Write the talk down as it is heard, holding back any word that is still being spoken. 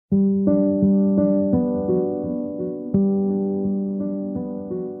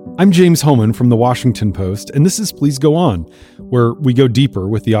I'm James Hohmann from The Washington Post, and this is Please Go On, where we go deeper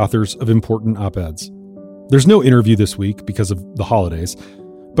with the authors of important op-eds. There's no interview this week because of the holidays,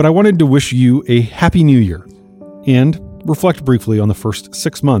 but I wanted to wish you a Happy New Year and reflect briefly on the first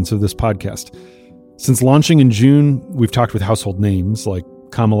 6 months of this podcast. Since launching in June, we've talked with household names like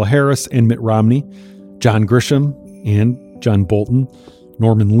Kamala Harris and Mitt Romney, John Grisham and John Bolton,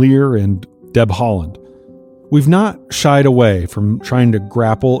 Norman Lear and Deb Haaland. We've not shied away from trying to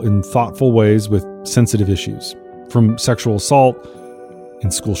grapple in thoughtful ways with sensitive issues, from sexual assault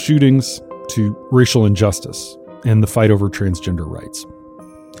and school shootings to racial injustice and the fight over transgender rights.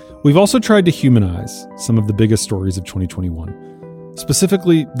 We've also tried to humanize some of the biggest stories of 2021,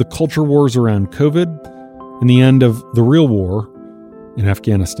 specifically the culture wars around COVID and the end of the real war in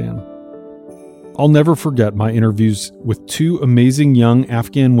Afghanistan. I'll never forget my interviews with two amazing young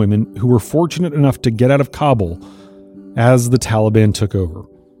Afghan women who were fortunate enough to get out of Kabul as the Taliban took over.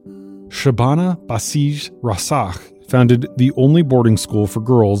 Shabana Basij Rasakh founded the only boarding school for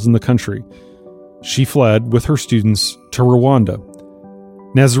girls in the country. She fled with her students to Rwanda.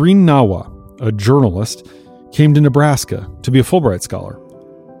 Nazreen Nawa, a journalist, came to Nebraska to be a Fulbright scholar.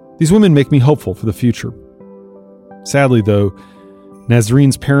 These women make me hopeful for the future. Sadly, though,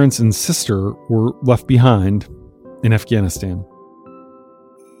 Nazreen's parents and sister were left behind in Afghanistan.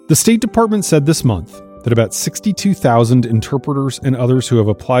 The State Department said this month that about 62,000 interpreters and others who have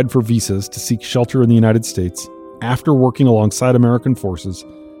applied for visas to seek shelter in the United States after working alongside American forces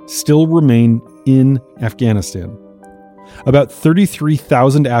still remain in Afghanistan. About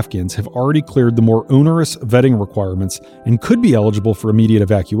 33,000 Afghans have already cleared the more onerous vetting requirements and could be eligible for immediate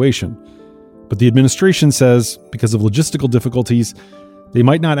evacuation. But the administration says, because of logistical difficulties, they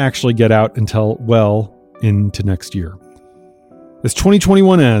might not actually get out until well into next year. As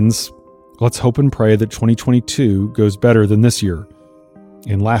 2021 ends, let's hope and pray that 2022 goes better than this year,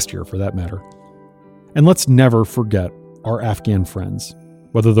 and last year for that matter. And let's never forget our Afghan friends,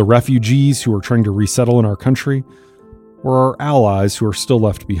 whether the refugees who are trying to resettle in our country or our allies who are still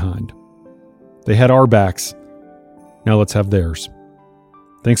left behind. They had our backs. Now let's have theirs.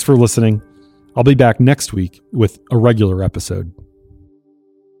 Thanks for listening. I'll be back next week with a regular episode.